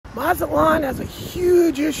Mazatlan has a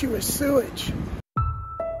huge issue with sewage.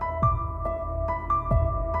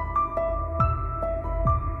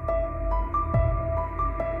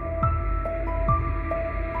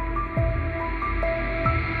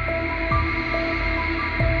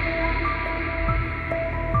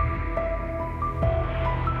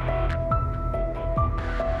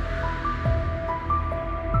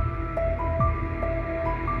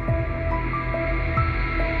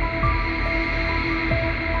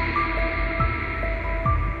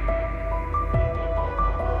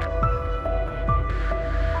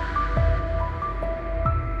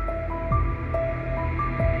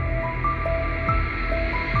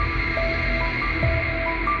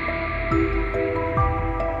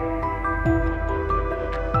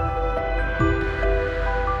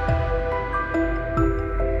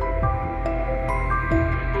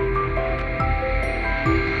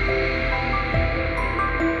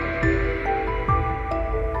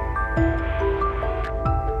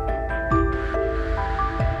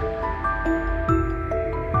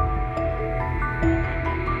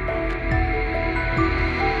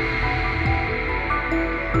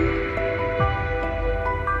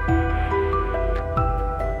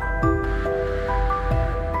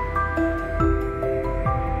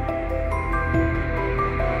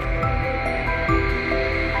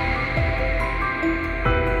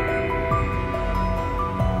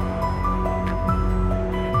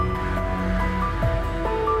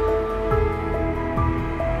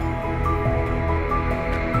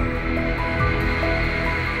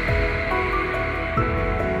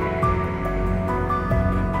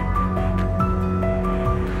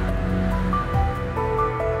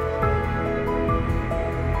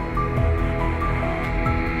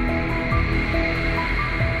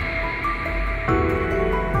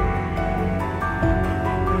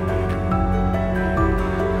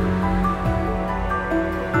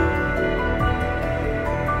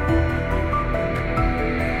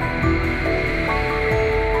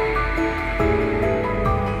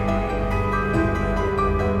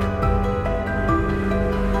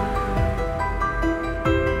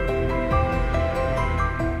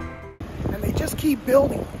 Keep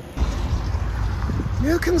building.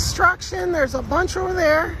 New construction, there's a bunch over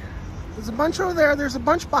there. There's a bunch over there. There's a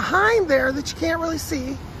bunch behind there that you can't really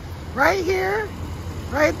see. Right here,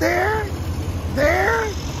 right there, there,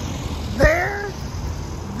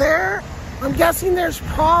 there. I'm guessing there's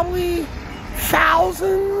probably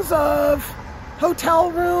thousands of hotel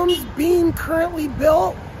rooms being currently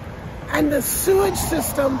built, and the sewage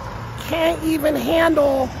system can't even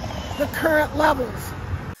handle the current levels.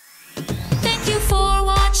 Thank you for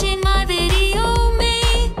watching my video.